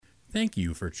Thank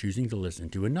you for choosing to listen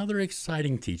to another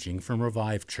exciting teaching from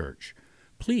Revive Church.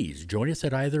 Please join us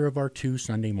at either of our two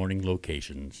Sunday morning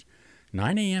locations,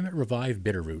 9 a.m. at Revive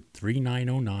Bitterroot,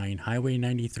 3909 Highway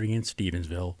 93 in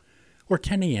Stevensville, or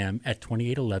 10 a.m. at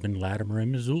 2811 Latimer in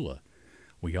Missoula.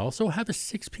 We also have a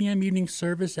 6 p.m. evening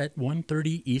service at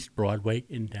 130 East Broadway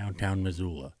in downtown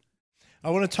Missoula. I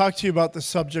want to talk to you about the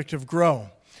subject of grow.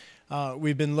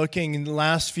 We've been looking in the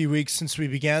last few weeks since we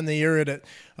began the year at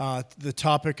the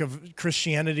topic of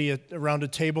Christianity around a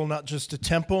table, not just a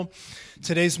temple.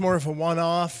 Today's more of a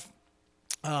one-off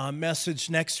message.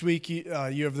 Next week, you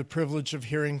have the privilege of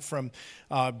hearing from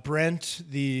Brent,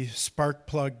 the spark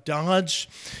plug Dodge,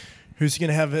 who's going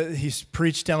to have he's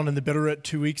preached down in the Bitterroot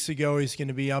 2 weeks ago. He's going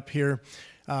to be up here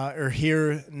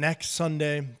here next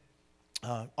Sunday.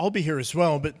 I'll be here as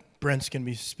well, but Brent's going to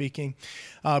be speaking.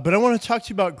 But I want to talk to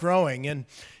you about growing, and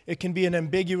it can be an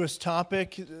ambiguous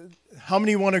topic. How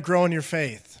many want to grow in your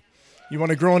faith? You want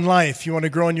to grow in life. You want to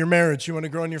grow in your marriage. You want to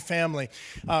grow in your family.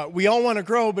 We all want to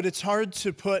grow, but it's hard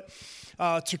to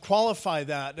to qualify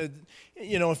that.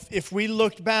 If we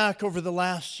looked back over the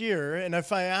last year, and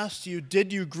if I asked you,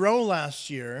 did you grow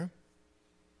last year?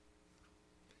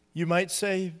 You might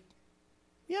say,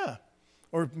 yeah.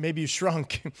 Or maybe you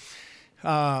shrunk.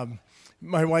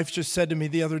 My wife just said to me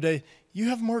the other day, you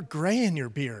have more gray in your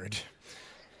beard.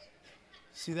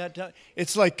 See that?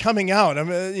 It's like coming out.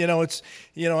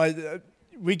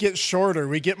 We get shorter,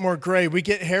 we get more gray, we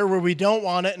get hair where we don't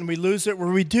want it, and we lose it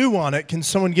where we do want it. Can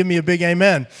someone give me a big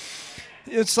amen?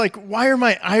 It's like, why are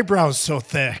my eyebrows so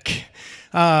thick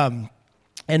and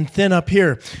thin up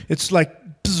here? It's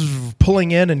like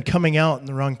pulling in and coming out in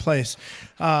the wrong place.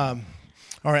 All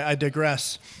right, I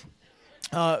digress.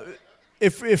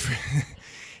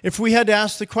 If we had to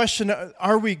ask the question,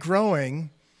 are we growing?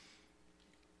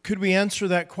 Could we answer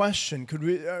that question?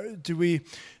 Do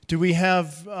we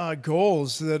have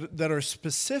goals that are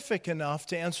specific enough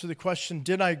to answer the question,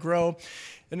 did I grow?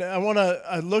 And I want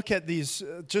to look at these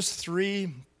just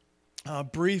three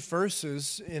brief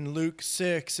verses in Luke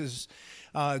 6 as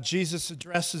Jesus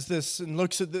addresses this and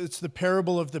looks at it's the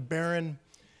parable of the barren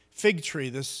fig tree,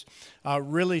 this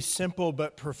really simple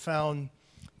but profound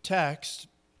text.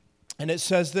 And it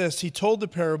says this, he told the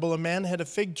parable, a man had a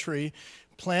fig tree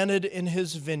planted in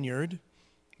his vineyard.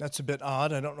 That's a bit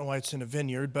odd. I don't know why it's in a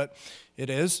vineyard, but it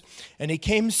is. And he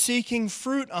came seeking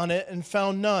fruit on it and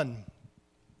found none.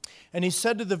 And he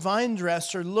said to the vine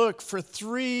dresser, look, for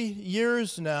 3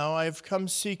 years now I have come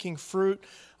seeking fruit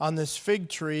on this fig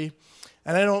tree,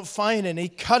 and I don't find any.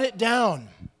 Cut it down.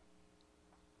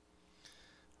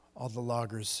 All the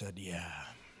loggers said, yeah.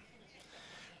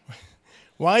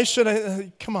 Why should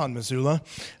I, come on, Missoula.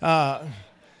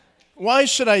 Why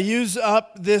should I use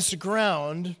up this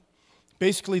ground?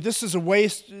 Basically, this is a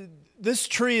waste. This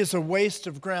tree is a waste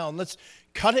of ground. Let's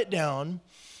cut it down.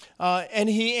 And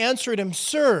he answered him,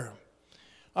 sir,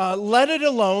 let it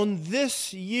alone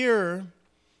this year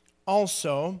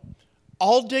also.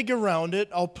 I'll dig around it.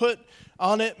 I'll put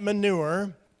on it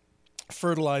manure,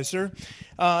 fertilizer,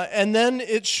 and then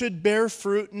it should bear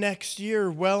fruit next year,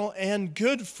 well and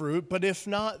good fruit, but if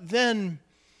not, then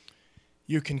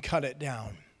you can cut it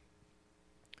down.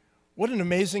 What an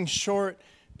amazing short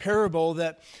parable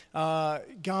that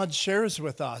God shares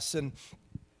with us. And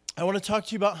I want to talk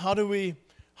to you about how do we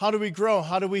grow?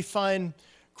 How do we find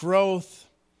growth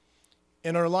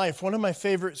in our life? One of my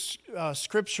favorite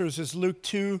scriptures is Luke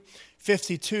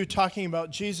 2:52, talking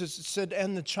about Jesus. It said,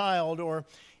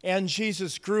 and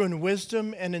Jesus grew in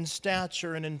wisdom and in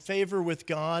stature and in favor with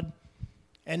God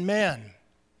and man.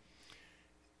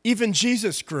 Even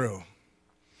Jesus grew.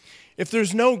 If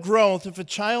there's no growth, if a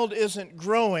child isn't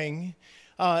growing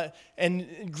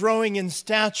and growing in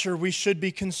stature, we should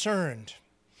be concerned.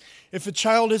 If a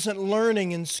child isn't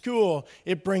learning in school,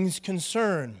 it brings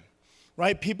concern,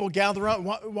 right? People gather around.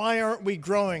 Why aren't we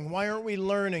growing? Why aren't we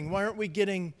learning? Why aren't we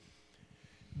getting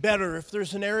better? If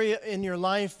there's an area in your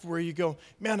life where you go,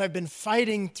 man, I've been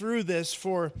fighting through this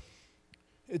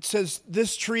it says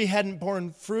this tree hadn't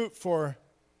borne fruit for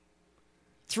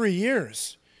 3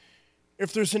 years.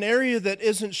 If there's an area that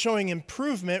isn't showing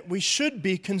improvement, we should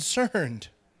be concerned,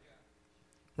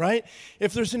 right?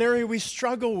 If there's an area we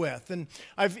struggle with, and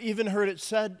I've even heard it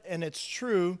said, and it's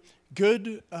true,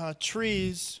 good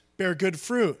trees bear good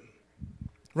fruit,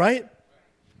 right?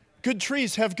 Good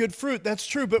trees have good fruit, that's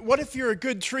true. But what if you're a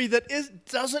good tree that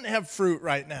doesn't have fruit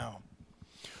right now?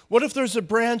 What if there's a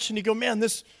branch and you go, man,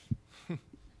 this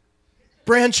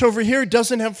branch over here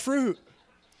doesn't have fruit?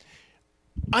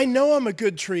 I know I'm a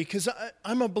good tree because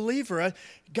I'm a believer.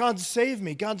 God's saved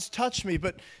me, God's touched me,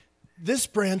 but this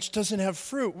branch doesn't have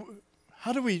fruit.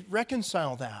 How do we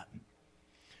reconcile that?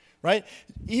 right?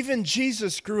 Even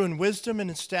Jesus grew in wisdom and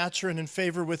in stature and in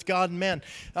favor with God and man.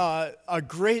 A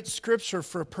great scripture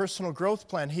for a personal growth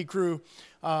plan. He grew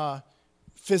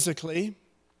physically,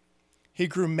 he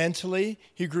grew mentally,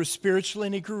 he grew spiritually,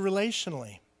 and he grew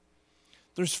relationally.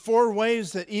 There's 4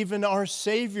 ways that even our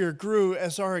Savior grew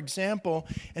as our example,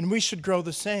 and we should grow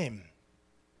the same,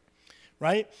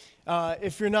 right?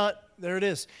 If you're not, there it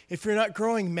is. If you're not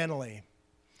growing mentally,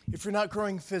 if you're not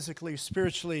growing physically,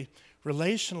 spiritually,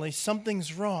 relationally,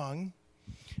 something's wrong.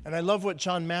 And I love what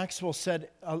John Maxwell said,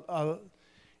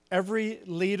 every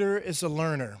leader is a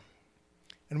learner.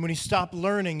 And when you stop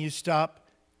learning, you stop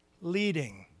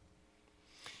leading.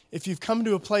 If you've come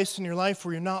to a place in your life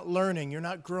where you're not learning, you're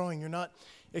not growing, you're not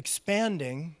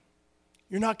expanding,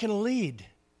 you're not going to lead.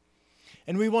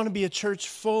 And we want to be a church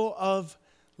full of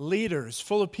leaders,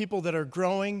 full of people that are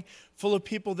growing, full of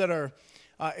people that are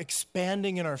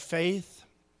expanding in our faith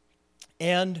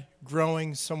and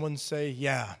growing. Someone say,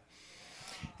 yeah.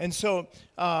 And so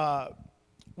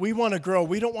we want to grow.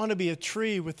 We don't want to be a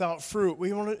tree without fruit.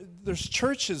 There's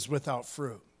churches without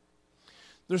fruit.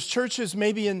 There's churches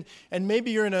maybe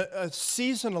maybe you're in a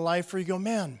season of life where you go,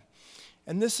 man,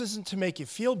 and this isn't to make you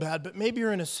feel bad, but maybe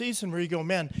you're in a season where you go,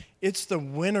 man, it's the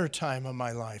winter time of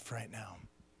my life right now.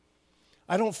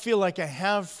 I don't feel like I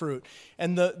have fruit.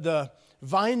 And the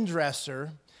vine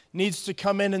dresser needs to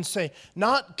come in and say,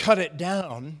 not cut it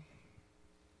down,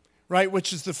 right,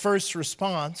 which is the first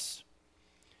response.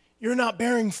 You're not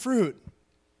bearing fruit.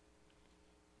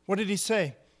 What did he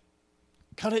say?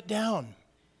 Cut it down.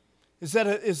 Is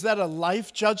that a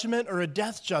life judgment or a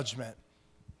death judgment?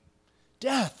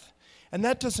 Death. And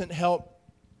that doesn't help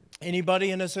anybody.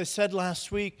 And as I said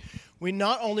last week, we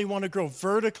not only want to grow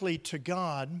vertically to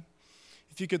God.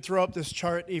 If you could throw up this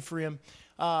chart, Ephraim.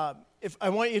 If I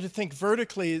want you to think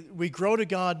vertically, we grow to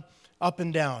God up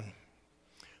and down.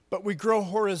 But we grow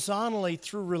horizontally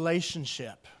through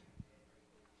relationship.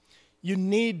 You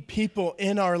need people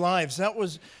in our lives. That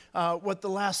was what the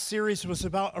last series was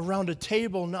about, around a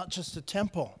table, not just a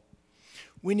temple.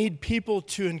 We need people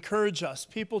to encourage us,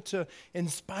 people to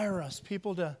inspire us,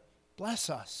 people to bless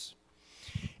us.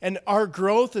 And our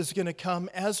growth is going to come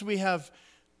as we have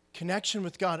connection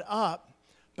with God up,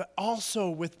 but also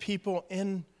with people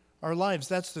in our lives.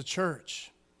 That's the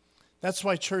church. That's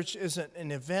why church isn't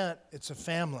an event, it's a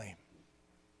family,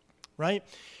 right?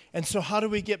 And so how do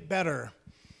we get better?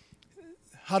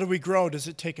 How do we grow? Does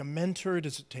it take a mentor?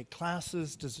 Does it take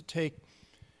classes? Does it take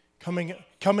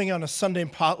coming on a Sunday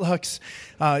potlucks?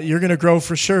 You're going to grow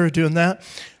for sure doing that.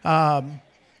 I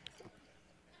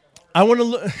want to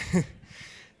look.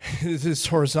 This is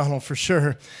horizontal for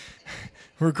sure.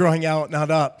 We're growing out, not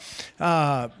up.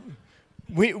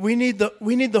 We need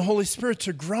the Holy Spirit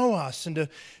to grow us, and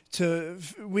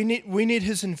we need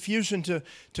His infusion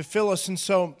to fill us. And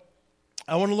so,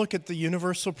 I want to look at the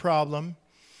universal problem.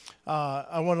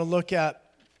 I want to look at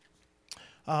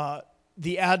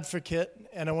the advocate,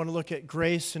 and I want to look at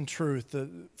grace and truth, the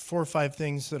 4 or 5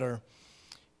 things that are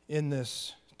in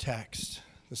this text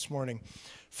this morning.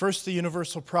 First, the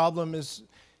universal problem is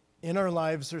in our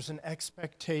lives there's an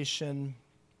expectation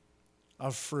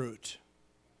of fruit.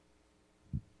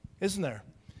 Isn't there?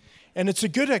 And it's a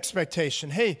good expectation.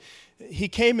 Hey, he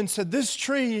came and said, this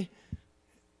tree,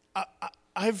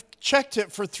 I've checked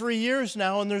it for 3 years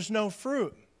now and there's no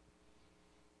fruit.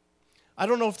 I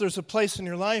don't know if there's a place in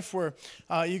your life where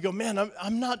you go, man,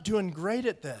 I'm not doing great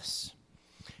at this.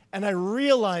 And I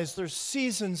realize there's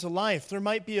seasons of life.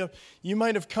 You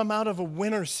might have come out of a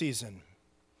winter season.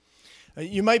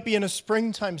 You might be in a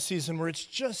springtime season where it's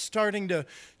just starting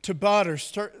to bud or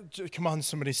come on,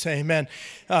 somebody say amen.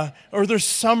 Or there's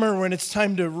summer when it's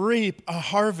time to reap a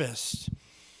harvest.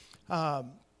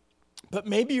 But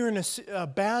maybe you're in a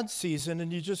bad season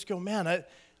and you just go, man,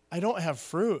 I don't have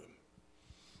fruit.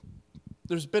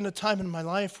 There's been a time in my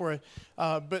life where,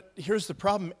 but here's the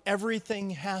problem. Everything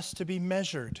has to be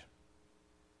measured.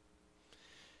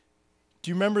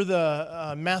 Do you remember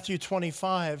the Matthew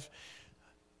 25?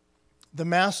 The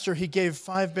master, he gave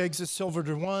 5 bags of silver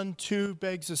to one, 2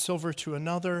 bags of silver to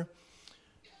another,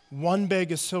 1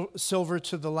 bag of silver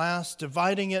to the last,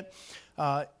 dividing it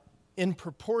in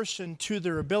proportion to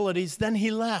their abilities. Then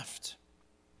he left.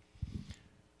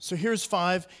 So here's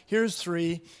 5, here's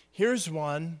 3, here's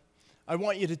 1. I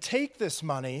want you to take this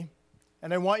money,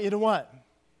 and I want you to what?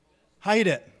 Hide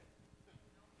it.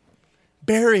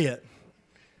 Bury it.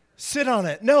 Sit on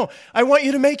it. No, I want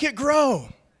you to make it grow.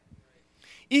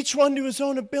 Each one to his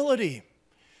own ability.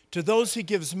 To those he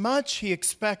gives much, he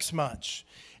expects much.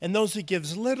 And those he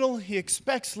gives little, he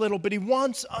expects little. But he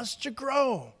wants us to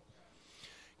grow.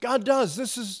 God does.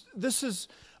 This is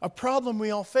a problem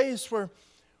we all face where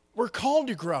We're called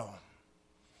to grow.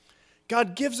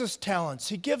 God gives us talents.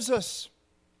 He gives us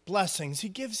blessings. He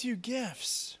gives you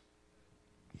gifts.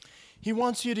 He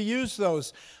wants you to use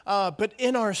those. But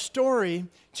in our story,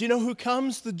 do you know who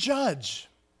comes? The judge.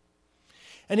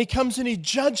 And he comes and he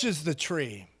judges the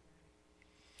tree.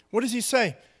 What does he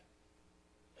say?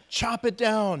 Chop it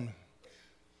down.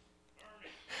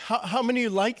 How many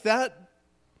of you like that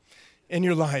in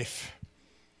your life?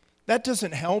 That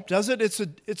doesn't help, does it? It's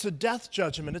a death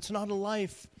judgment. It's not a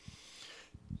life.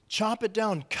 Chop it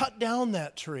down. Cut down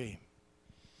that tree.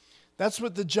 That's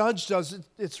what the judge does.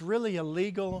 It's really a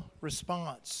legal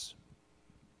response.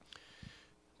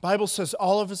 The Bible says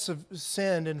all of us have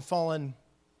sinned and fallen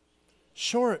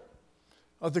short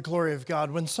of the glory of God.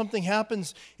 When something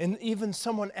happens in even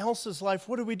someone else's life,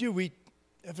 what do? We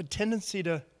have a tendency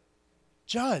to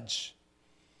judge.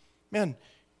 Man,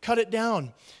 cut it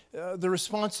down. The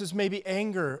response is maybe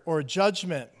anger or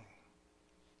judgment,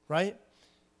 right?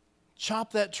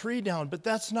 Chop that tree down, but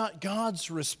that's not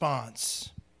God's response,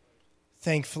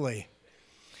 thankfully.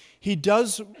 He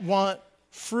does want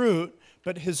fruit,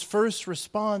 but his first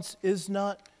response is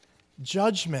not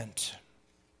judgment.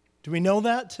 Do we know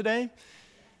that today?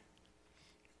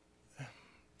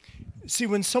 See,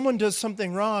 when someone does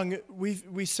something wrong,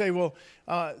 we say, well,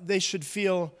 they should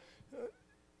feel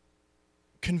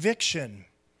conviction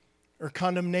or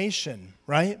condemnation,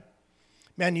 right?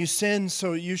 Man, you sinned,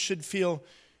 so you should feel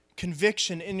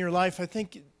conviction in your life. I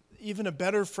think even a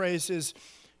better phrase is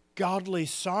godly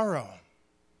sorrow.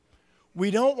 We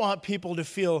don't want people to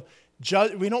feel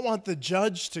we don't want the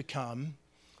judge to come.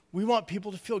 We want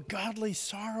people to feel godly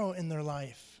sorrow in their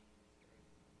life.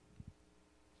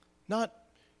 Not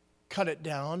cut it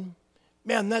down.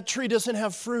 Man, that tree doesn't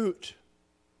have fruit.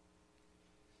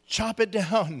 Chop it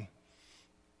down.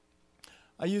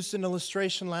 I used an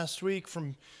illustration last week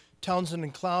from Townsend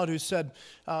and Cloud who said,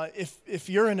 if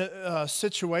you're in a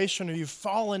situation or you've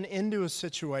fallen into a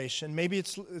situation, maybe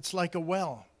it's like a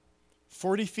well,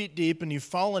 40 feet deep, and you've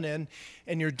fallen in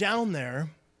and you're down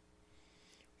there,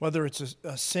 whether it's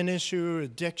a sin issue,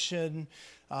 addiction,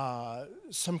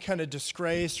 some kind of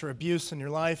disgrace or abuse in your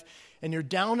life, and you're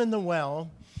down in the well,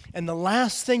 and the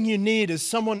last thing you need is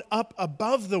someone up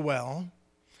above the well,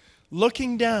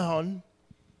 looking down,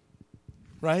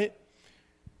 right?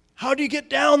 How do you get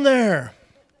down there?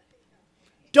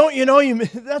 Don't you know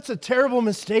that's a terrible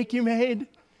mistake you made?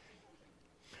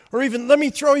 Or even, let me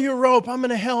throw you a rope, I'm going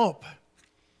to help.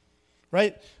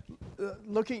 Right?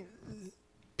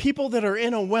 People that are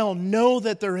in a well know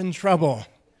that they're in trouble.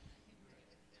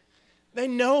 They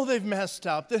know they've messed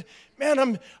up.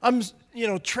 Man, I'm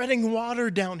treading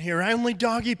water down here. I only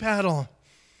doggy paddle.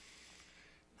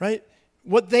 Right?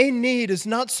 What they need is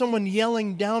not someone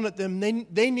yelling down at them.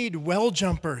 They need well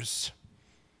jumpers.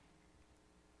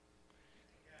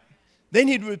 They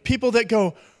need people that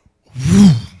go,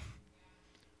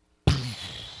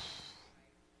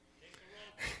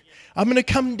 I'm going to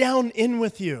come down in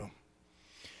with you.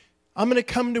 I'm going to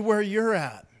come to where you're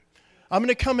at. I'm going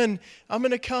to come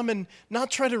and not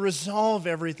try to resolve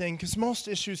everything, because most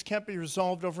issues can't be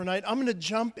resolved overnight. I'm going to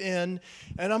jump in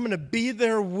and I'm going to be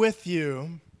there with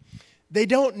you. They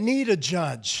don't need a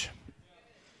judge,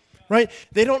 right?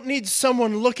 They don't need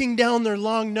someone looking down their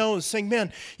long nose saying,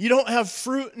 man, you don't have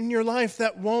fruit in your life,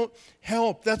 that won't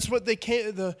help. That's what they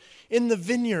came in the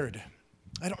vineyard.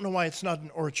 I don't know why it's not an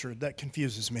orchard. That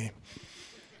confuses me. I'm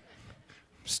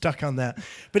stuck on that.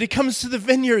 But he comes to the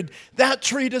vineyard. That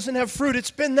tree doesn't have fruit.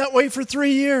 It's been that way for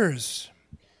 3 years.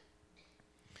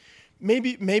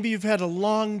 Maybe you've had a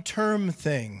long-term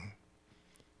thing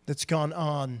that's gone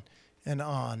on and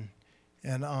on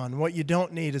and on. What you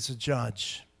don't need is a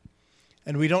judge.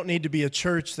 And we don't need to be a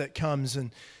church that comes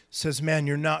and says, man,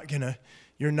 you're not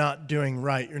doing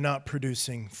right. You're not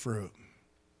producing fruit.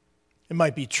 It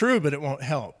might be true, but it won't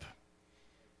help.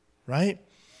 Right?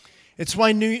 It's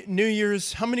why New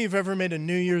Year's, how many have ever made a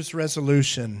New Year's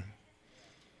resolution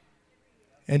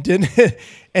and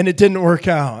it didn't work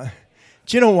out?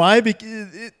 Do you know why?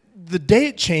 Because the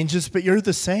date changes, but you're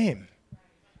the same.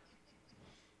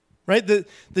 Right? The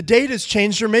date has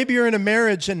changed, or maybe you're in a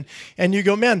marriage and you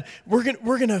go, man, we're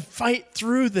gonna fight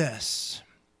through this.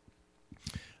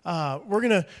 We're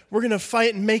gonna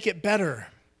fight and make it better.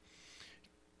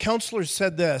 Counselors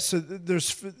said this. So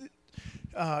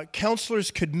counselors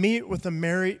could meet with a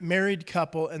married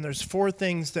couple, and there's 4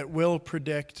 things that will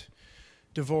predict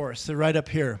divorce. They're right up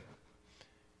here: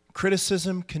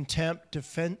 criticism, contempt,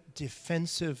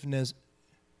 defensiveness,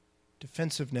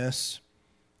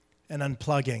 and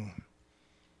unplugging.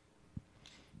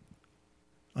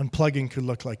 Unplugging could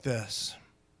look like this.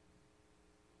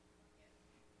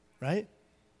 Right?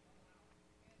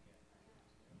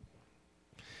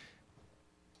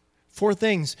 4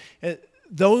 things.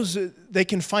 Those, they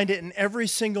can find it in every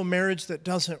single marriage that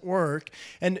doesn't work.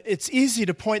 And it's easy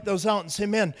to point those out and say,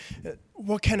 man,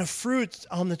 what kind of fruit's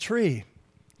on the tree?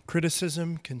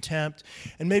 Criticism, contempt.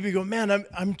 And maybe you go, man,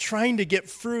 I'm trying to get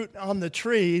fruit on the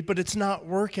tree, but it's not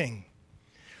working.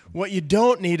 What you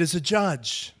don't need is a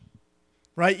judge,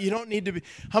 right? You don't need to be.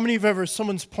 How many of you have ever,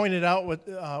 someone's pointed out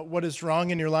what is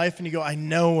wrong in your life, and you go, I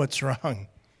know what's wrong.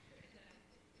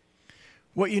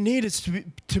 What you need is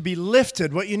to be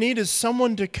lifted. What you need is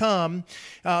someone to come.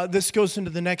 This goes into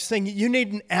the next thing. You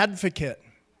need an advocate.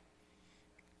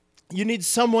 You need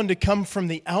someone to come from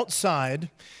the outside.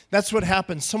 That's what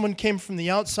happened. Someone came from the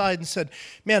outside and said,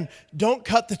 man, don't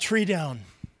cut the tree down.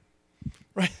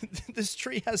 Right? This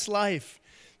tree has life.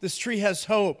 This tree has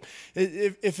hope.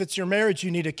 If it's your marriage,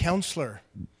 you need a counselor.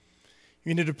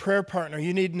 You need a prayer partner.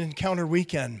 You need an encounter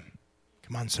weekend.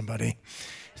 Come on, somebody.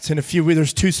 It's in a few weeks.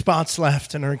 There's 2 spots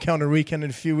left in our encounter weekend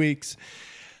in a few weeks.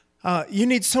 You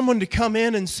need someone to come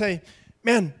in and say,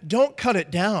 man, don't cut it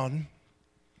down.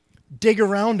 Dig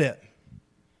around it.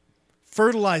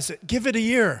 Fertilize it. Give it a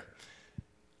year.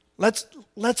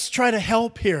 Let's try to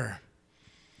help here.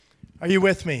 Are you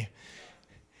with me?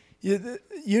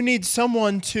 You need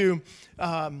someone to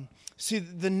see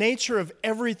the nature of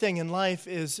everything in life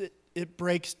is it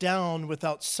breaks down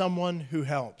without someone who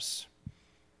helps.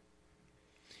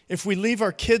 If we leave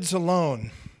our kids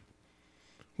alone,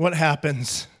 what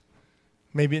happens?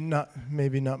 Maybe not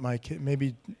my kid.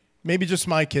 Maybe just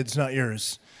my kids, not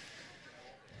yours.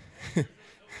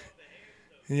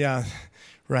 Yeah,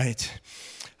 right.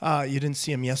 You didn't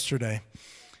see him yesterday.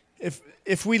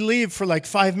 If we leave for like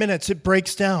 5 minutes, it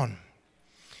breaks down.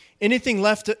 Anything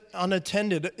left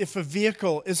unattended, if a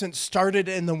vehicle isn't started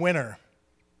in the winter,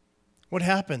 what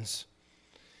happens?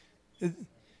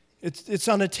 It's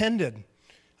unattended.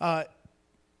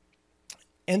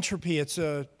 Entropy, it's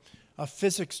a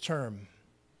physics term.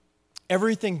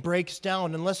 Everything breaks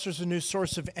down unless there's a new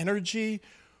source of energy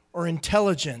or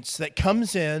intelligence that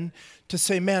comes in to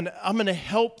say, man, I'm going to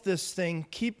help this thing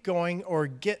keep going or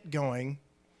get going.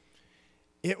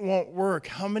 It won't work.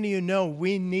 How many of you know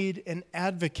we need an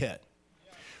advocate?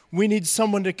 We need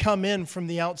someone to come in from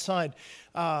the outside.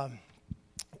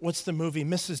 What's the movie?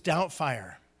 Mrs.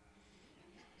 Doubtfire.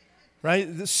 Right?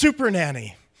 The Super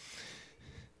Nanny.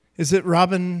 Is it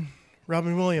Robin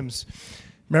Williams?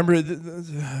 Remember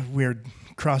the weird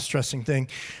cross-dressing thing?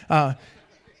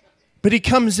 But he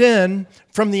comes in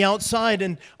from the outside,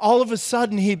 and all of a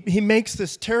sudden he makes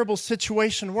this terrible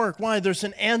situation work. Why? There's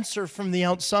an answer from the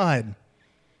outside.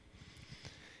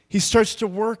 He starts to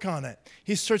work on it.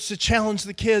 He starts to challenge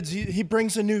the kids. He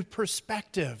brings a new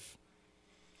perspective.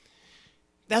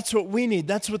 That's what we need.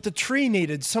 That's what the tree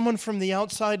needed. Someone from the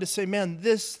outside to say, man,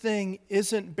 this thing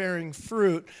isn't bearing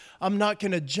fruit. I'm not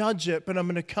going to judge it, but I'm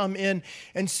going to come in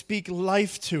and speak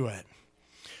life to it.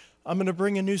 I'm going to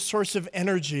bring a new source of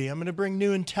energy. I'm going to bring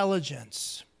new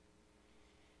intelligence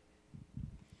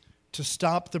to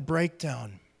stop the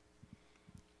breakdown.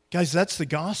 Guys, that's the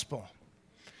gospel.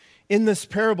 In this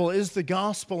parable is the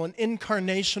gospel, an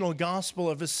incarnational gospel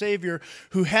of a Savior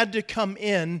who had to come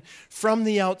in from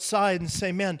the outside and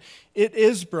say, man, it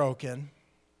is broken.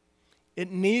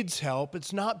 It needs help.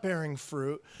 It's not bearing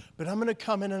fruit, but I'm going to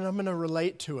come in and I'm going to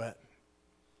relate to it.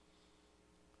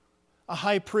 A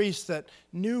high priest that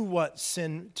knew what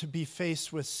sin, to be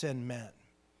faced with sin meant.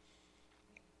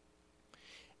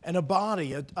 And a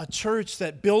body, a church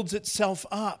that builds itself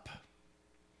up.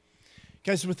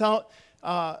 Guys, without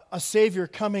a Savior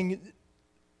coming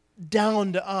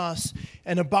down to us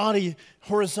and a body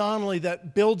horizontally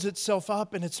that builds itself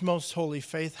up in its most holy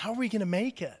faith, how are we going to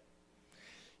make it?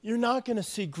 You're not going to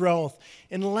see growth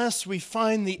unless we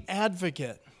find the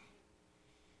advocate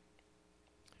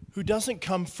who doesn't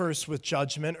come first with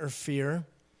judgment or fear.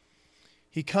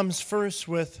 He comes first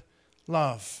with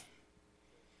love.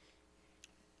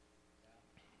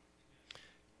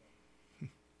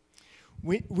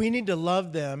 We need to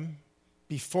love them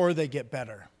before they get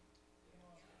better.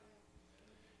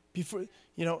 Before,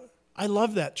 I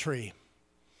love that tree.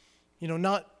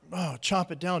 Not,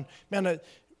 chop it down. Man,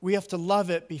 we have to love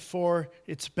it before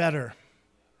it's better.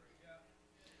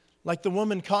 Like the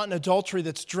woman caught in adultery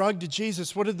that's drugged to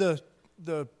Jesus, what did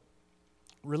the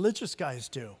religious guys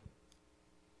do?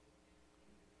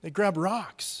 They grab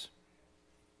rocks.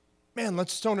 Man,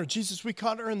 let's stone her. Jesus, we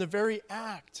caught her in the very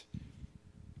act.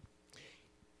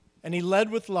 And he led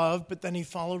with love, but then he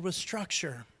followed with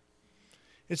structure.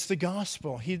 It's the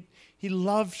gospel. He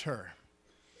loved her.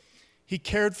 He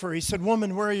cared for her. He said,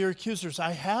 woman, where are your accusers?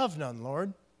 I have none,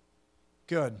 Lord.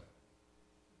 Good.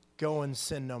 Go and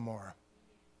sin no more.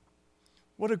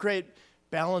 What a great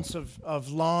balance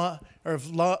of law, or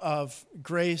of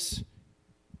grace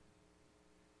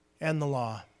and the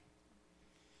law.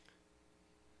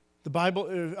 The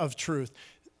Bible of truth.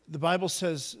 The Bible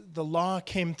says the law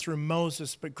came through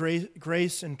Moses, but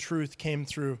grace and truth came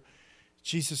through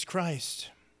Jesus Christ.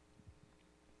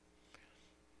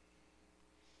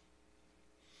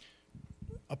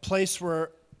 A place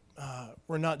where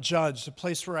we're not judged, a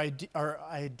place where our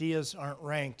ideas aren't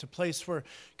ranked, a place where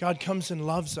God comes and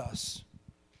loves us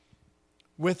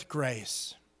with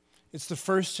grace. It's the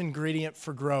first ingredient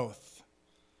for growth.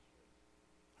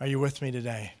 Are you with me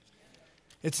today?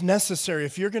 It's necessary.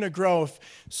 If you're going to grow,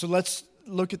 so let's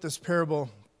look at this parable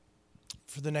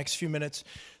for the next few minutes.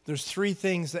 There's three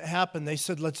things that happen. They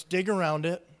said, let's dig around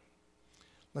it,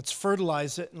 let's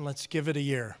fertilize it, and let's give it a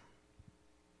year.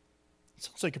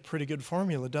 Sounds like a pretty good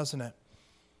formula, doesn't it?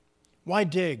 Why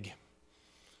dig?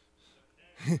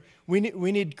 We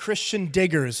need Christian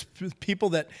diggers, people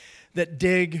that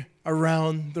dig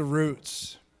around the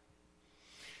roots.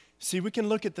 See, we can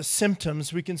look at the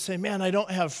symptoms. We can say, man, I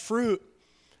don't have fruit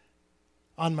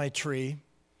on my tree.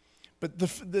 But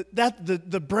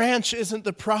the branch isn't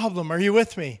the problem. Are you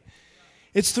with me?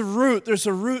 It's the root. There's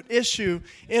a root issue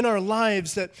in our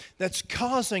lives that's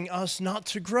causing us not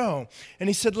to grow. And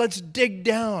he said, let's dig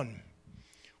down.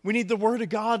 We need the Word of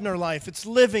God in our life. It's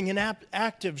living and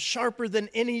active, sharper than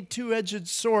any two-edged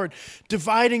sword,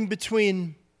 dividing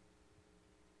between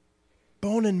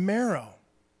bone and marrow.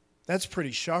 That's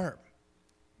pretty sharp.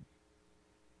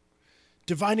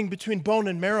 Dividing between bone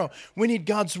and marrow. We need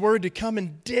God's Word to come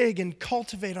and dig and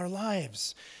cultivate our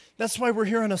lives. That's why we're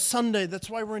here on a Sunday. That's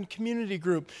why we're in community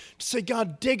group. To say,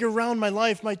 God, dig around my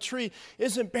life. My tree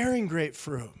isn't bearing great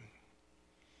fruit.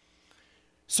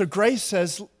 So grace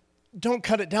says, don't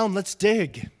cut it down. Let's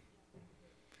dig.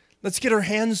 Let's get our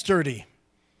hands dirty.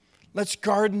 Let's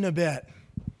garden a bit.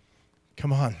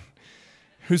 Come on.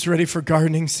 Who's ready for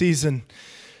gardening season?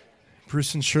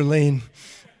 Bruce and Charlene.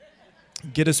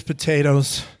 Get us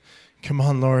potatoes. Come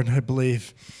on, Lord, I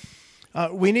believe.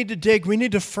 We need to dig. We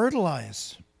need to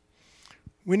fertilize.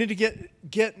 We need to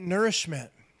get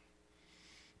nourishment.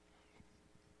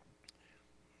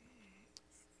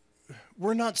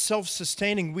 We're not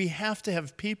self-sustaining. We have to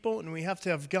have people and we have to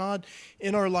have God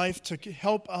in our life to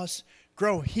help us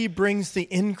grow. He brings the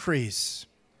increase.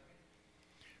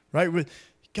 Right?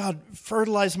 God,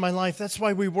 fertilize my life. That's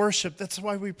why we worship. That's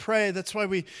why we pray. That's why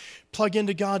we plug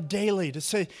into God daily to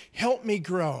say, help me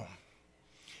grow.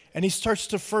 And he starts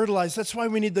to fertilize. That's why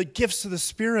we need the gifts of the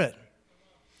Spirit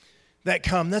that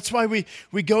come. That's why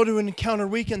we go to an encounter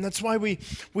weekend. That's why we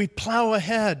plow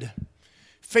ahead.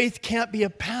 Faith can't be a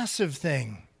passive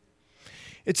thing.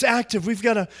 It's active. We've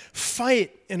got to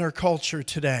fight in our culture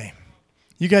today.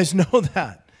 You guys know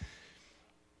that.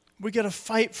 We got to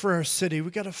fight for our city.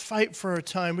 We got to fight for our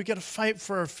time. We got to fight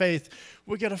for our faith.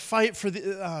 We got to fight for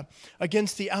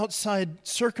against the outside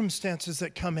circumstances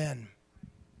that come in.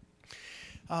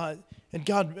 And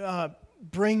God,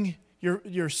 bring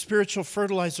your spiritual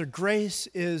fertilizer. Grace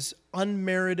is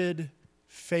unmerited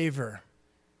favor.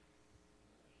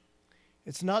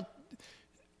 It's not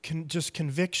just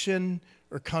conviction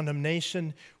or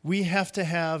condemnation. We have to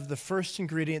have the first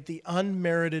ingredient, the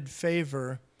unmerited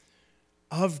favor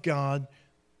of God,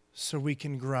 so we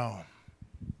can grow.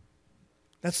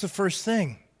 That's the first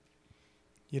thing.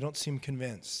 You don't seem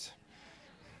convinced.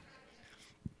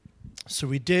 So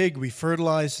we dig, we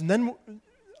fertilize, and then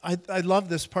I love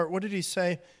this part. What did he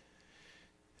say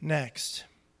next?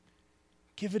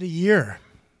 Give it a year.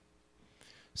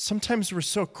 Sometimes we're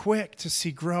so quick to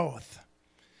see growth.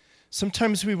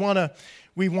 Sometimes we want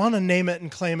to name it and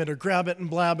claim it or grab it and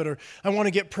blab it, or I want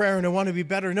to get prayer and I want to be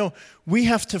better. No, we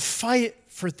have to fight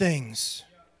for things.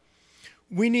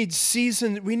 We need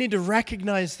to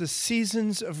recognize the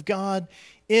seasons of God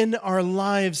in our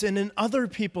lives and in other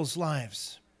people's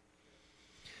lives.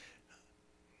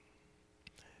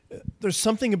 There's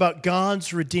something about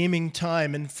God's redeeming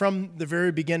time, and from the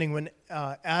very beginning when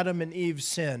Adam and Eve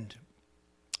sinned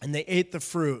and they ate the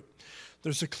fruit,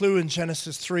 there's a clue in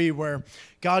Genesis 3 where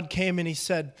God came and he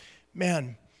said,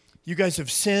 man, you guys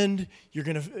have sinned. You're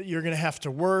gonna have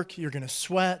to work. You're going to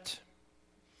sweat.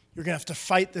 You're going to have to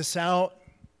fight this out.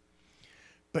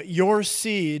 But your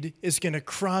seed is going to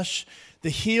crush, the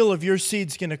heel of your seed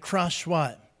is going to crush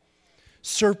what?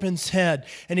 Serpent's head.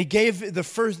 And he gave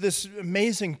this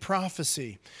amazing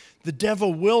prophecy. The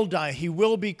devil will die. He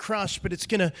will be crushed, but it's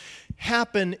going to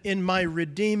happen in my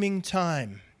redeeming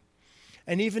time.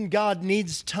 And even God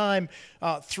needs time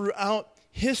throughout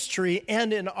history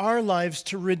and in our lives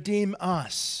to redeem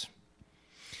us.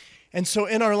 And so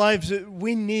in our lives,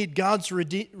 we need God's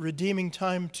redeeming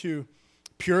time to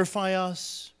purify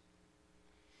us,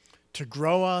 to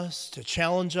grow us, to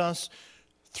challenge us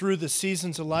through the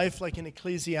seasons of life, like in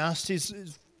Ecclesiastes.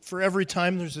 For every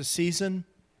time there's a season.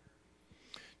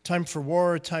 Time for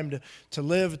war, a time to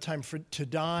live, a time to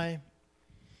die.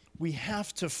 We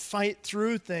have to fight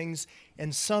through things,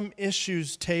 and some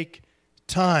issues take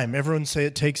time. Everyone say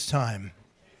it takes time.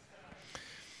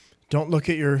 Don't look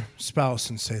at your spouse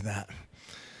and say that.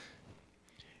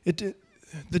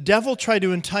 The devil tried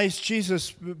to entice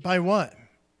Jesus by what?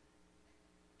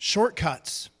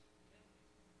 Shortcuts.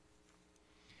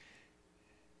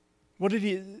 What did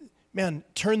he? Man,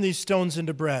 turn these stones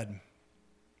into bread.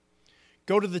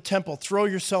 Go to the temple. Throw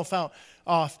yourself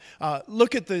off.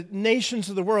 Look at the nations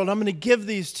of the world. I'm going to give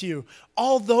these to you.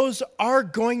 All those are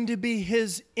going to be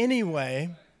his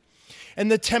anyway. And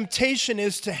the temptation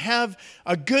is to have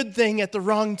a good thing at the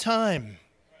wrong time.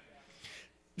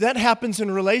 That happens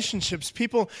in relationships.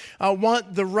 People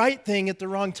want the right thing at the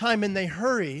wrong time, and they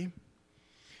hurry,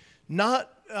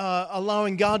 not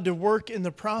allowing God to work in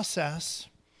the process.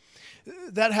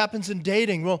 That happens in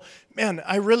dating. Well, man,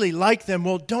 I really like them.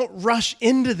 Well, don't rush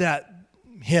into that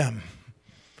him,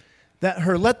 that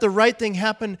her. Let the right thing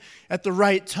happen at the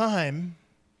right time,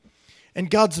 and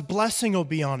God's blessing will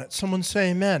be on it. Someone say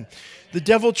amen. The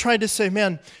devil tried to say,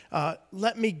 man,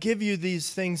 let me give you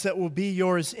these things that will be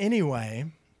yours anyway,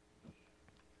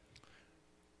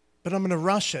 but I'm going to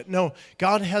rush it. No,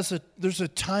 God there's a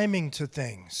timing to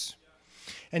things.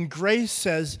 And grace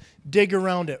says, dig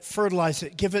around it, fertilize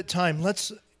it, give it time.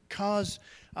 Let's cause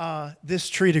this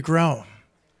tree to grow.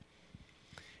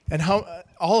 And how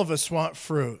all of us want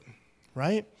fruit,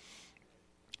 right?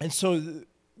 And so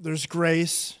there's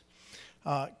grace,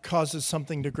 causes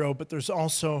something to grow, but there's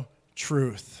also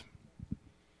truth.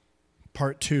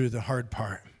 Part 2, the hard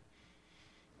part.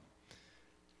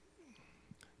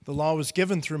 The law was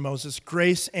given through Moses.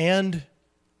 Grace and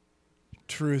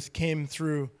truth came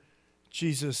through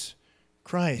Jesus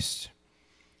Christ.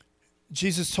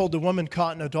 Jesus told the woman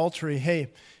caught in adultery,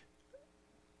 hey,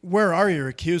 where are your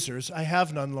accusers? I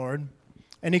have none, Lord.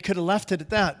 And he could have left it at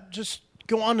that. Just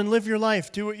go on and live your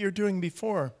life. Do what you're doing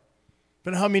before.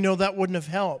 But how many know that wouldn't have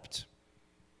helped?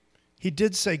 He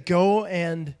did say, go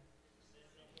and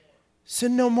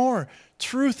sin no more.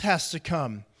 Truth has to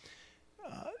come.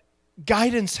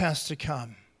 Guidance has to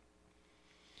come.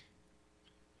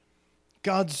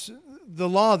 The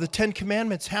law, the 10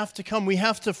 Commandments have to come. We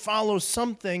have to follow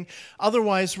something.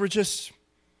 Otherwise, we're just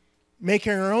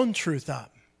making our own truth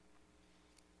up.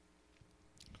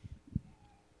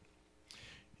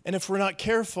 And if we're not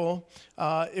careful,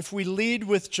 if we lead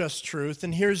with just truth,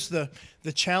 and here's the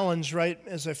challenge, right,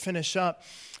 as I finish up.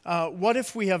 What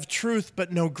if we have truth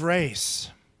but no grace?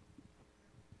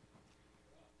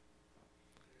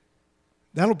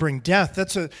 That'll bring death.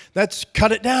 That's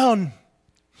cut it down,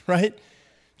 right?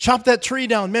 Chop that tree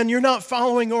down. Man, you're not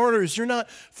following orders. You're not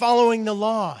following the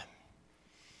law.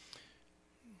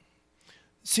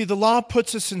 See, the law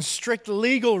puts us in strict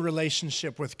legal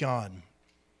relationship with God.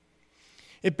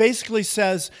 It basically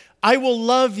says, I will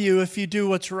love you if you do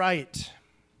what's right.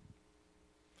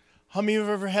 How many of you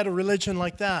have ever had a religion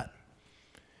like that?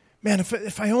 Man,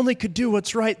 if I only could do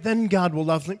what's right, then God will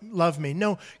love me.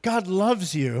 No, God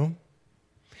loves you.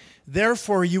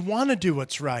 Therefore, you want to do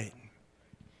what's right.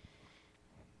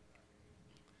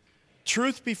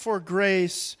 Truth before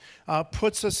grace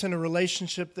puts us in a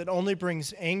relationship that only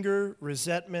brings anger,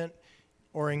 resentment,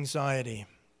 or anxiety.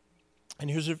 And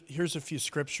here's a few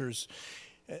scriptures,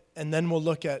 and then we'll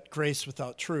look at grace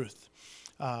without truth.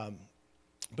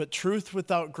 But truth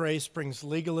without grace brings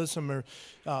legalism or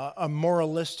a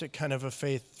moralistic kind of a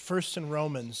faith. First in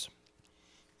Romans.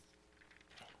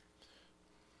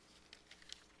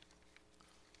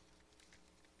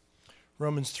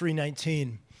 Romans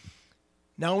 3:19.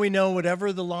 Now we know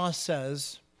whatever the law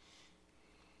says,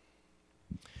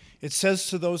 it says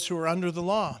to those who are under the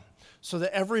law, so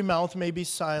that every mouth may be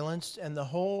silenced and the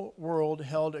whole world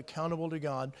held accountable to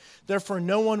God. Therefore,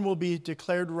 no one will be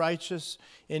declared righteous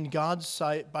in God's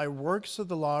sight by works of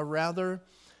the law. Rather,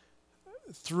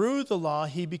 through the law,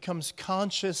 he becomes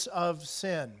conscious of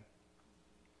sin.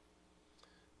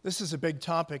 This is a big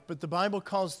topic, but the Bible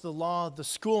calls the law the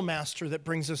schoolmaster that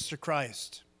brings us to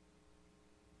Christ.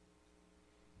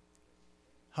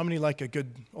 How many like a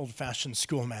good old-fashioned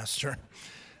schoolmaster?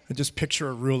 I just picture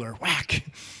a ruler. Whack!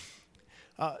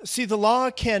 See, the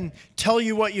law can tell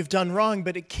you what you've done wrong,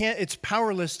 but it's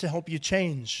powerless to help you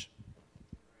change.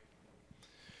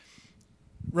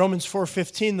 Romans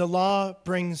 4:15, the law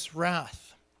brings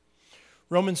wrath.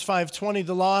 Romans 5:20,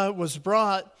 the law was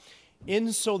brought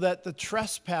in so that the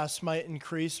trespass might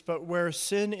increase, but where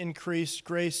sin increased,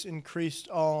 grace increased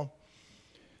all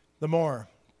the more.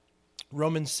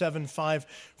 Romans 7:5,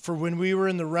 for when we were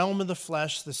in the realm of the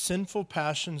flesh, the sinful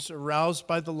passions aroused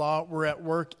by the law were at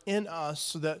work in us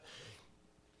so that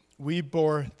we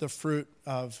bore the fruit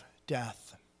of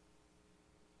death.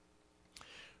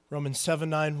 Romans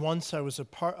 7:9, once I was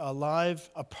alive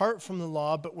apart from the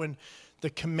law, but when the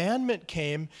commandment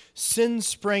came, sin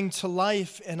sprang to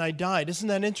life and I died. Isn't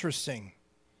that interesting?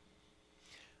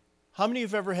 How many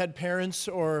of you have ever had parents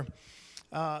or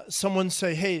someone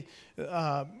say, hey,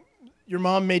 your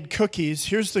mom made cookies.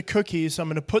 Here's the cookies. I'm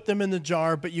going to put them in the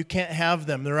jar, but you can't have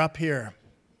them. They're up here.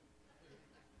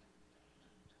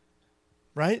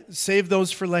 Right? Save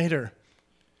those for later.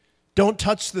 Don't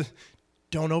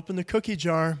open the cookie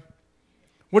jar.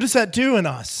 What does that do in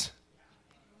us?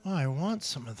 Oh, I want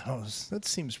some of those. That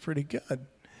seems pretty good.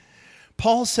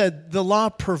 Paul said, the law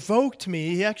provoked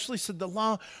me. He actually said, the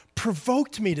law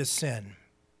provoked me to sin.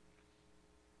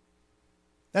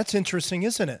 That's interesting,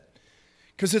 isn't it?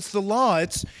 Because it's the law.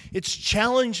 It's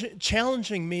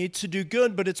challenging me to do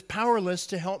good, but it's powerless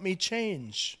to help me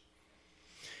change.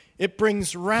 It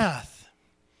brings wrath.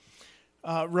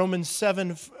 Romans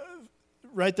 7,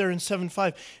 right there in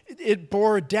 7:5, it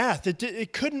bore death.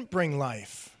 It couldn't bring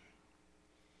life.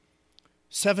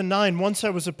 7:9, once I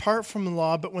was apart from the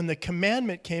law, but when the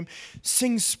commandment came,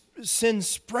 sin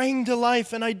sprang to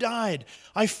life and I died.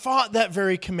 I fought that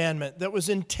very commandment that was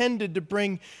intended to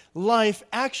bring life.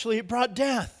 Actually, it brought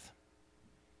death.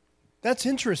 That's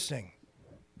interesting.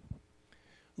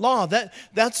 Law,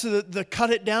 that's the cut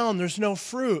it down. There's no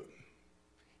fruit.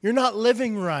 You're not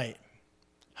living right.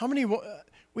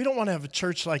 We don't want to have a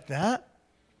church like that.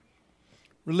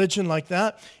 Religion like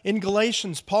that. In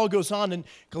Galatians, Paul goes on, and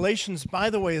Galatians,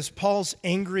 by the way, is Paul's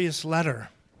angriest letter.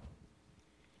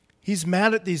 He's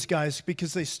mad at these guys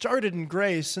because they started in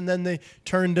grace and then they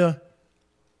turned to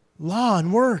law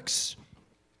and works.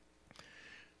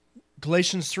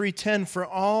 Galatians 3:10, for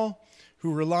all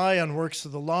who rely on works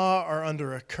of the law are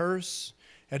under a curse.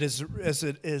 As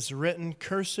it is written,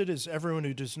 cursed is everyone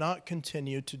who does not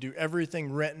continue to do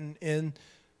everything written in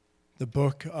the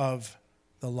book of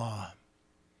the law.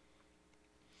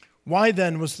 Why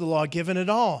then was the law given at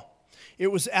all? It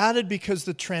was added because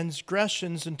the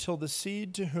transgressions until the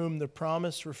seed to whom the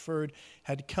promise referred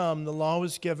had come. The law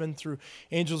was given through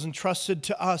angels entrusted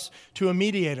to us, to a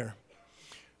mediator.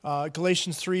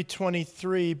 Galatians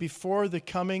 3:23, before the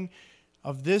coming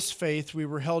of this faith, we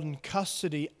were held in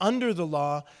custody under the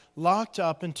law, locked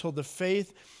up until the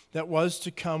faith that was to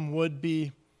come would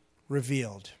be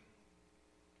revealed.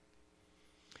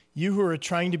 You who are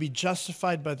trying to be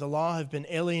justified by the law have been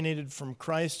alienated from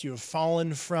Christ. You have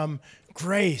fallen from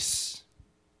grace.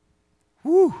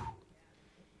 Woo!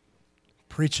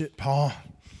 Preach it, Paul.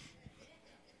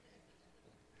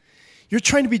 You're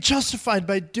trying to be justified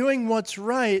by doing what's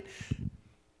right,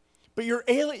 but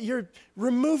you're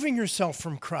removing yourself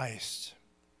from Christ.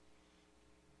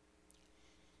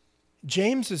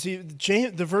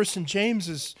 The verse in James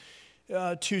is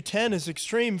 2:10 is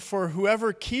extreme. For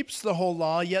whoever keeps the whole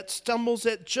law yet stumbles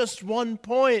at just one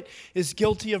point is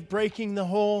guilty of breaking the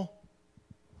whole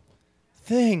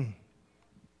thing.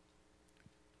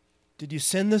 Did you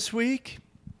sin this week?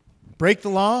 Break the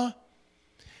law?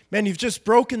 Man, you've just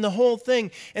broken the whole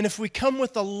thing. And if we come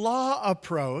with a law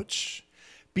approach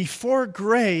before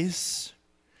grace,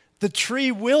 the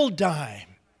tree will die.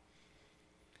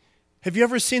 Have you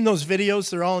ever seen those videos?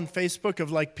 They're all on Facebook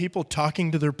of like people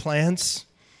talking to their plants.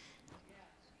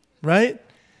 Right?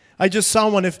 I just saw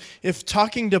one. If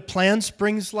talking to plants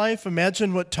brings life,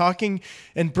 imagine what talking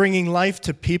and bringing life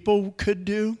to people could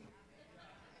do.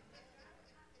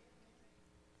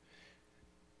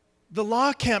 The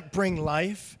law can't bring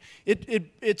life.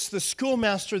 It's the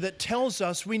schoolmaster that tells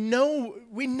us we know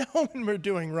when we're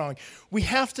doing wrong. We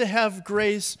have to have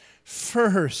grace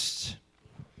first.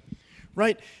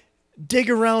 Right? Dig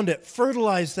around it.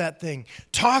 Fertilize that thing.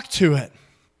 Talk to it.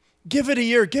 Give it a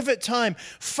year. Give it time.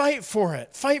 Fight for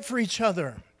it. Fight for each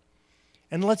other.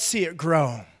 And let's see it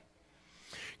grow.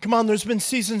 Come on, there's been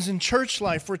seasons in church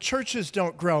life where churches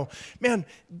don't grow. Man,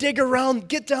 dig around.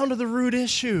 Get down to the root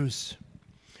issues.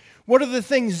 What are the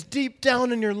things deep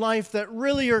down in your life that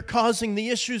really are causing the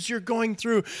issues you're going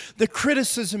through? The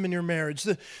criticism in your marriage,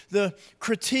 the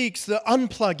critiques, the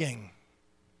unplugging.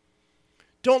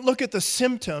 Don't look at the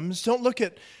symptoms. Don't look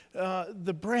at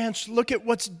the branch. Look at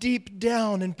what's deep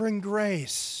down and bring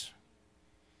grace.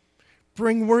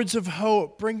 Bring words of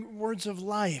hope. Bring words of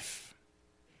life.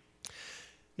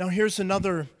 Now here's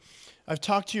another. I've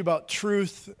talked to you about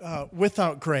truth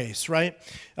without grace, right?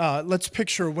 Let's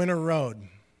picture a winter road.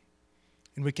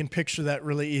 And we can picture that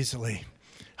really easily.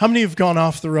 How many have gone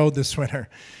off the road this winter?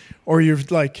 Or you're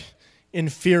like, in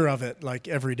fear of it like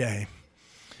every day.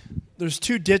 There's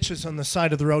two ditches on the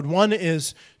side of the road. One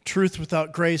is truth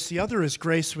without grace. The other is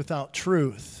grace without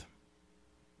truth.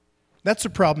 That's a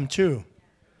problem too.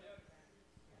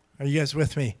 Are you guys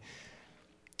with me?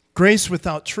 Grace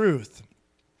without truth.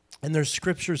 And there's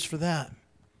scriptures for that.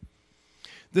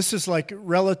 This is like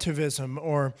relativism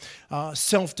or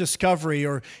self-discovery,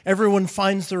 or everyone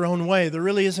finds their own way. There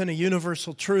really isn't a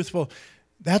universal truth. Well,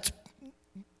 that's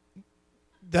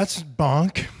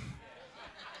bonk,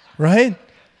 right?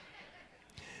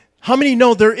 How many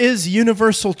know there is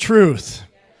universal truth?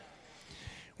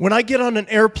 When I get on an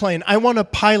airplane, I want a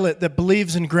pilot that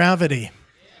believes in gravity.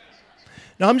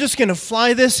 Now, I'm just going to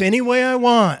fly this any way I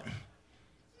want.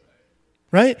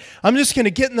 Right? I'm just going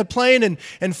to get in the plane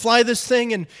and fly this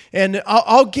thing, and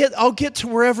I'll get to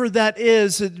wherever that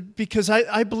is, because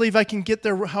I believe I can get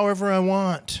there however I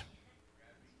want.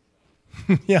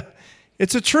 Yeah,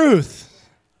 it's a truth.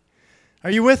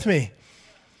 Are you with me?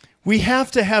 We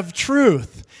have to have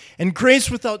truth, and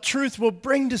grace without truth will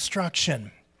bring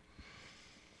destruction.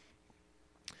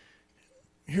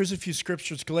 Here's a few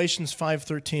scriptures. Galatians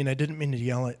 5:13. I didn't mean to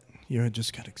yell at you. I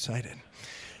just got excited.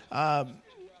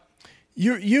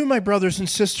 You, my brothers and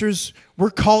sisters, were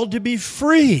called to be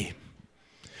free,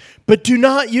 but do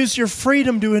not use your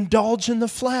freedom to indulge in the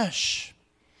flesh.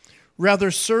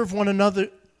 Rather, serve one another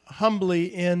humbly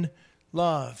in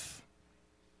love.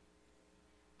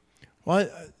 Well,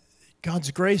 God's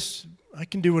grace, I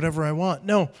can do whatever I want.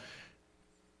 No.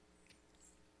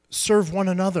 Serve one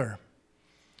another,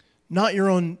 not your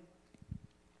own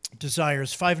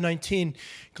desires. 5:19,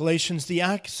 Galatians, the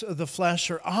acts of the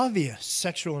flesh are obvious: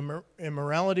 sexual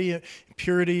immorality,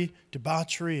 impurity,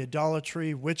 debauchery,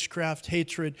 idolatry, witchcraft,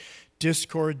 hatred,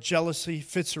 discord, jealousy,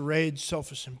 fits of rage,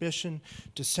 selfish ambition,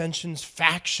 dissensions,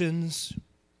 factions,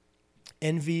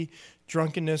 envy,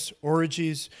 drunkenness,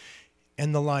 orgies,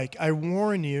 and the like. I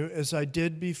warn you, as I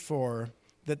did before,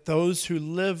 that those who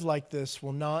live like this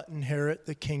will not inherit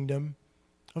the kingdom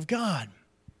of God.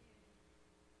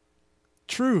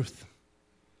 Truth.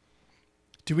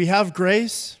 Do we have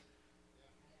grace?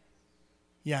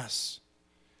 Yes.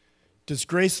 Does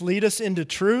grace lead us into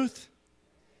truth?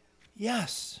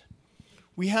 Yes.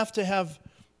 We have to have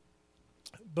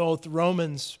both.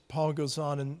 Romans, Paul goes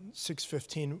on in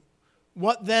 6:15.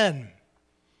 What then?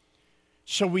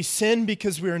 Shall we sin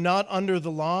because we are not under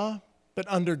the law, but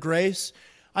under grace?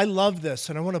 I love this,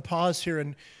 and I want to pause here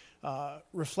and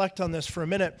reflect on this for a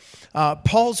minute.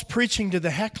 Paul's preaching to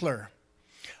the heckler.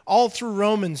 All through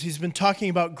Romans, he's been talking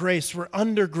about grace. We're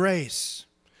under grace,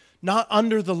 not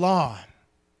under the law.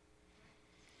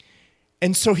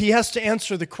 And so he has to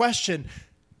answer the question,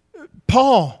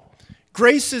 Paul,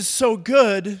 grace is so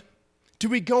good, do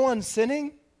we go on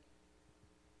sinning?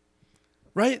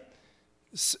 Right?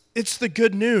 It's the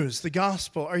good news, the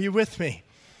gospel. Are you with me?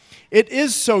 It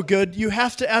is so good, you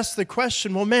have to ask the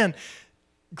question, well, man,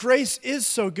 grace is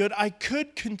so good, I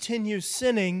could continue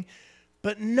sinning,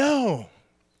 but no.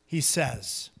 He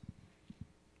says,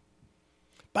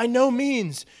 by no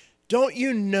means. Don't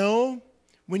you know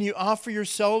when you offer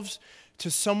yourselves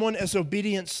to someone as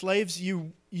obedient slaves,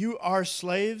 you are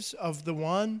slaves of the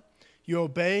one you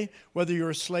obey, whether you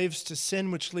are slaves to sin,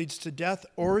 which leads to death,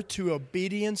 or to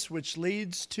obedience, which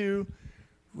leads to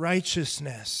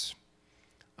righteousness.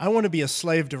 I want to be a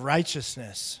slave to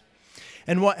righteousness.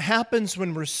 And what happens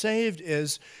when we're saved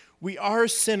is, we are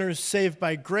sinners saved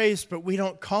by grace, but we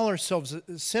don't call ourselves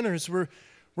sinners. We're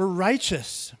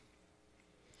righteous.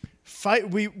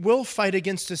 We will fight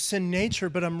against a sin nature,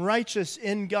 but I'm righteous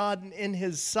in God and in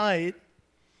His sight.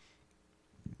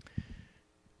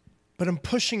 But I'm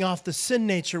pushing off the sin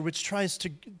nature, which tries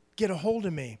to get a hold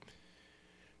of me.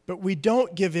 But we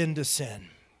don't give in to sin.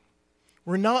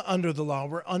 We're not under the law,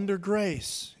 we're under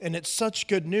grace. And it's such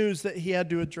good news that he had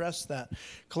to address that.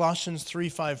 Colossians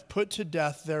 3:5, put to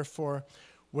death, therefore,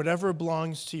 whatever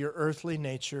belongs to your earthly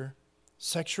nature,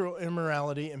 sexual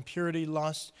immorality, impurity,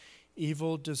 lust,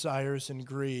 evil desires, and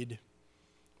greed,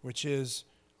 which is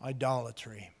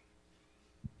idolatry.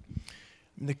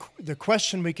 The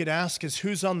question we could ask is,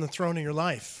 who's on the throne of your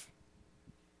life?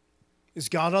 Is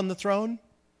God on the throne?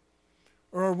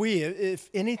 Or are we? If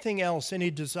anything else,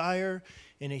 any desire,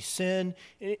 any sin,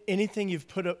 anything you've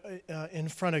put in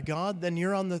front of God, then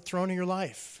you're on the throne of your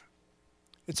life.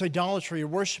 It's idolatry. You're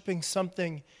worshiping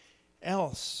something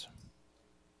else.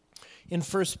 In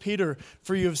 1 Peter,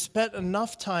 for you have spent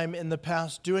enough time in the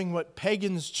past doing what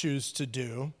pagans choose to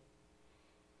do,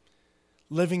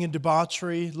 living in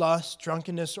debauchery, lust,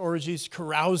 drunkenness, orgies,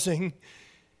 carousing,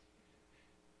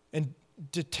 and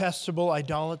detestable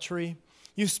idolatry.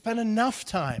 You've spent enough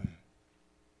time.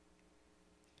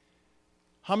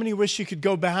 How many wish you could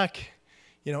go back?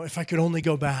 If I could only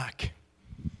go back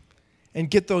and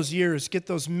get those years, get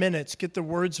those minutes, get the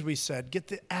words we said, get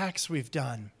the acts we've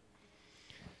done.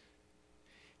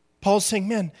 Paul's saying,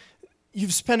 man,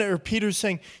 Peter's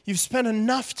saying, you've spent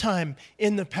enough time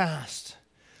in the past.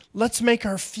 Let's make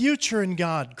our future in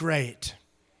God great.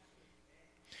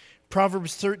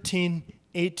 Proverbs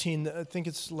 13:18, I think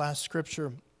it's the last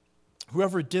scripture.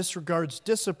 Whoever disregards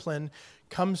discipline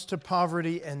comes to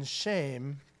poverty and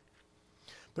shame,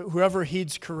 but whoever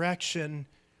heeds correction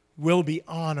will be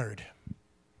honored.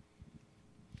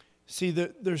 See,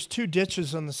 there's two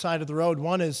ditches on the side of the road.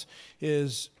 One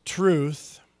is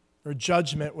truth or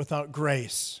judgment without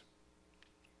grace.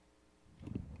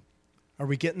 Are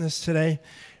we getting this today?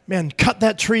 Man, cut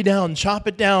that tree down, chop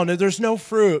it down. There's no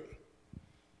fruit.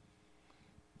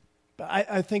 But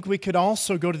I think we could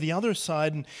also go to the other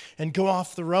side and go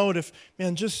off the road if,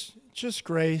 man, just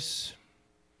grace.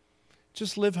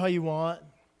 Just live how you want.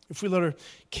 If we let our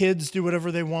kids do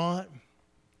whatever they want,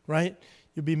 right?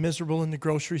 You'll be miserable in the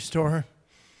grocery store.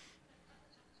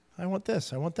 I want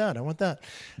this, I want that, I want that.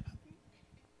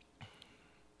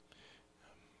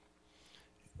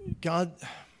 God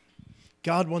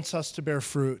wants us to bear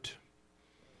fruit.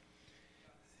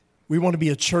 We want to be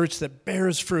a church that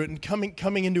bears fruit, and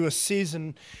coming into a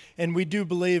season, and we do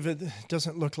believe it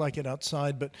doesn't look like it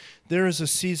outside, but there is a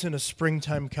season of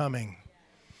springtime coming,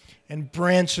 and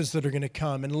branches that are going to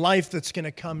come, and life that's going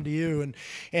to come to you,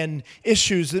 and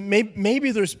issues that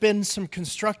maybe there's been some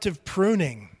constructive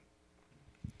pruning.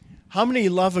 How many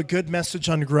love a good message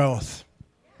on growth?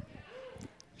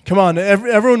 Come on,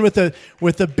 everyone with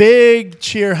a big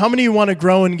cheer. How many want to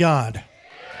grow in God?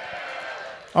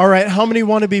 All right, how many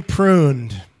want to be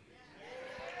pruned?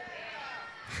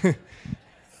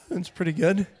 That's pretty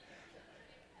good.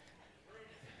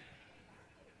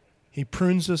 He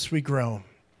prunes us, we grow.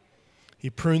 He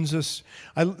prunes us.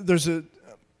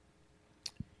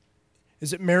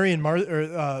 Is it Mary and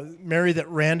Mary that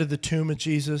ran to the tomb of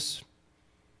Jesus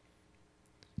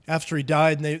after he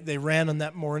died, and they ran on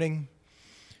that morning?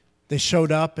 They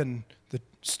showed up, and the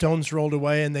stones rolled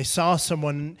away, and they saw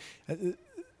someone,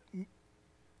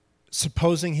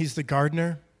 supposing he's the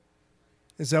gardener.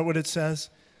 Is that what it says?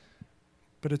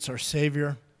 But it's our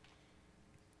Savior.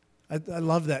 I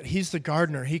love that. He's the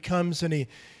gardener. He comes and he,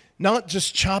 not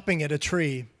just chopping at a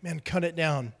tree, man, cut it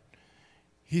down.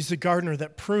 He's the gardener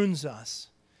that prunes us.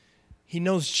 He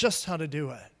knows just how to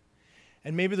do it.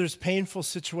 And maybe there's painful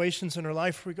situations in our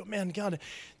life where we go, man, God,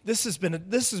 this has been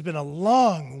a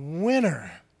long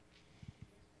winter.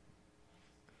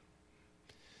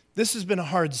 This has been a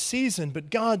hard season, but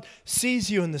God sees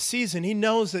you in the season. He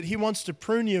knows that He wants to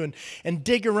prune you and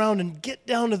dig around and get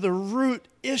down to the root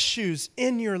issues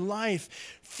in your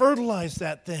life. Fertilize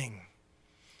that thing.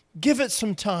 Give it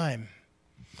some time.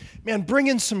 Man, bring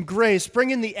in some grace.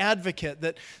 Bring in the advocate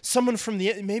that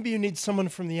maybe you need someone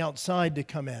from the outside to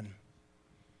come in.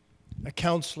 A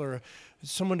counselor,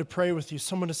 someone to pray with you,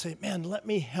 someone to say, man, let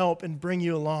me help and bring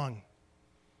you along.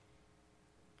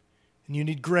 And you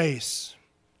need grace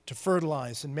to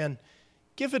fertilize. And man,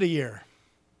 give it a year.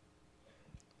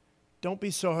 Don't be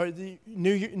so hard. The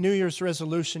New Year's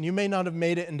resolution, you may not have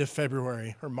made it into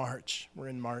February or March. We're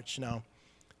in March now.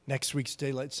 Next week's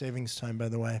daylight savings time, by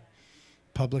the way.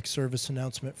 Public service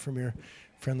announcement from your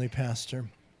friendly pastor.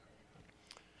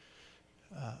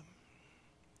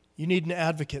 You need an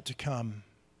advocate to come.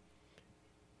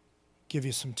 Give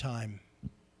you some time.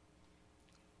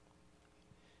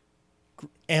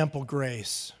 Ample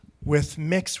grace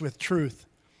mixed with truth.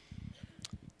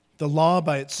 The law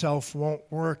by itself won't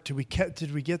work. Did we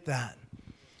get that?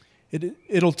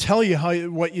 It'll tell you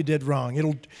what you did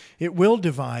wrong. It will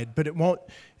divide, but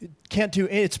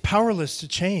it's powerless to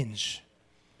change.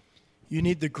 You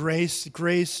need the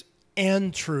grace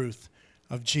and truth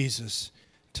of Jesus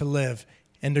to live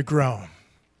and to grow.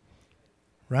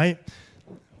 Right?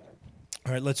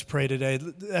 All right, let's pray today.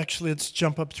 Actually, let's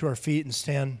jump up to our feet and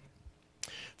stand.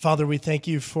 Father, we thank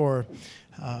you for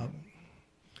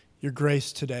your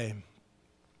grace today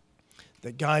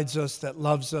that guides us, that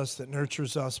loves us, that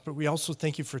nurtures us, but we also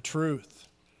thank you for truth.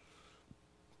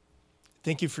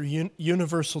 Thank you for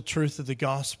universal truth of the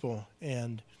gospel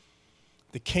and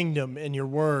the kingdom and your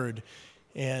word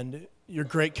and your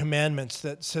great commandments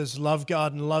that says love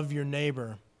God and love your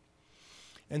neighbor.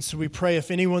 And so we pray if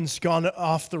anyone's gone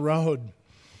off the road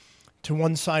to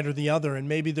one side or the other, and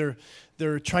maybe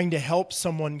they're trying to help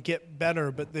someone get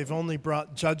better, but they've only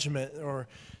brought judgment or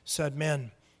said,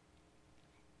 man,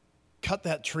 cut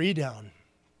that tree down.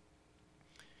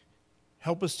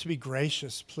 Help us to be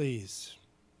gracious, please.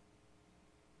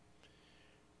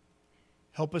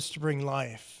 Help us to bring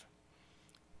life.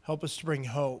 Help us to bring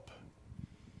hope.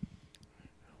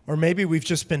 Or maybe we've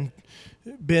just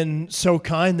been so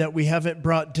kind that we haven't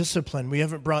brought discipline, we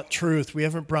haven't brought truth, we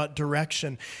haven't brought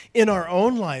direction in our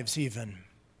own lives even.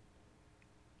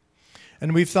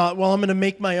 And we've thought, well, I'm going to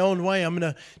make my own way. I'm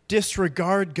going to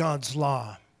disregard God's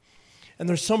law. And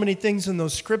there's so many things in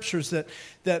those scriptures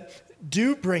that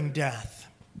do bring death.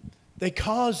 They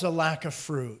cause a lack of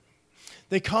fruit.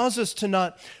 They cause us to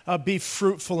not be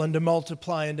fruitful and to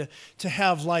multiply and to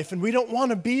have life. And we don't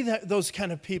want to be those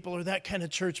kind of people or that kind of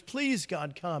church. Please,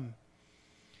 God, come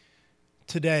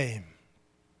today.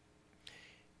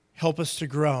 Help us to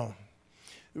grow.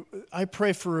 I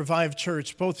pray for Revive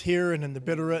Church, both here and in the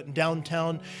Bitterroot and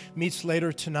downtown, meets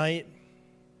later tonight.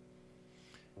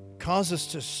 Cause us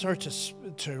to start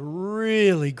to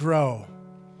really grow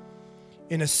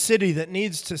in a city that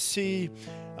needs to see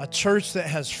a church that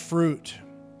has fruit.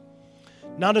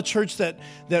 Not a church that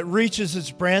reaches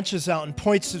its branches out and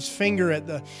points its finger at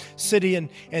the city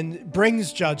and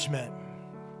brings judgment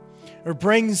or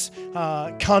brings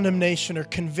condemnation or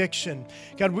conviction.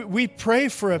 God, we pray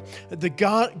for the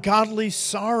godly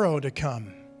sorrow to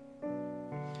come.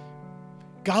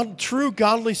 True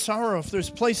godly sorrow. If there's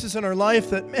places in our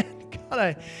life that, man, God,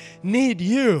 I need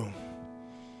you.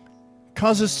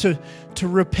 Cause us to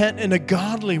repent in a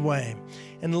godly way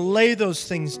and lay those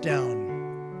things down.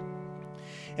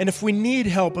 And if we need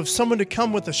help, if someone to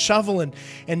come with a shovel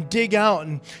and dig out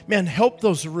and, man, help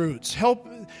those roots, help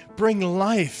bring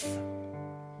life.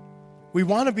 We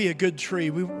want to be a good tree.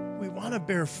 We want to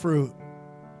bear fruit.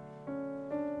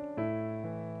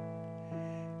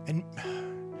 And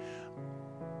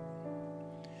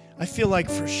I feel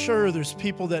like for sure there's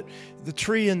people that the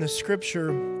tree in the scripture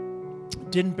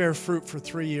didn't bear fruit for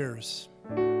 3 years.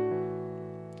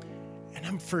 And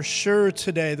I'm for sure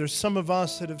today there's some of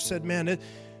us that have said, man,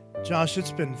 Josh,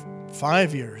 it's been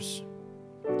 5 years,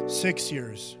 6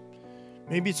 years.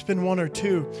 Maybe it's been 1 or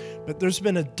 2, but there's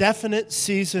been a definite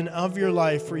season of your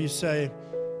life where you say,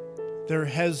 there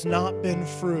has not been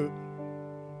fruit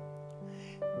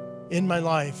in my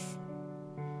life,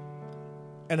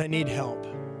 and I need help.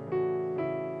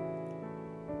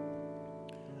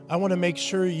 I want to make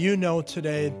sure you know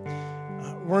today,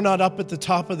 we're not up at the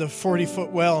top of the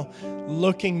 40-foot well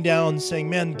looking down saying,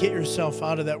 man, get yourself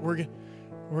out of that. We're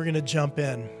going to jump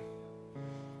in.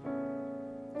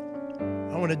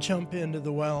 I want to jump into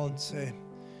the well and say,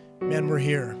 man, we're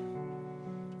here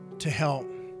to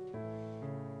help.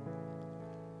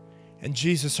 And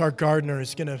Jesus, our gardener,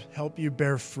 is going to help you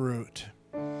bear fruit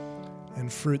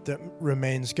and fruit that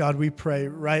remains. God, we pray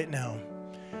right now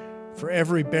for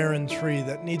every barren tree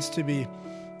that needs to be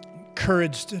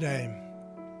encouraged today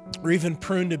or even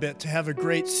pruned a bit to have a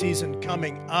great season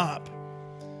coming up.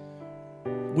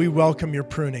 We welcome your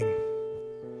pruning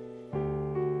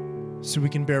so we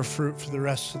can bear fruit for the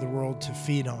rest of the world to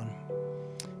feed on.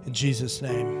 In Jesus'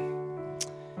 name,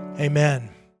 amen.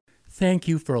 Thank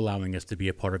you for allowing us to be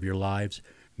a part of your lives.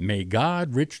 May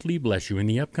God richly bless you in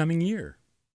the upcoming year.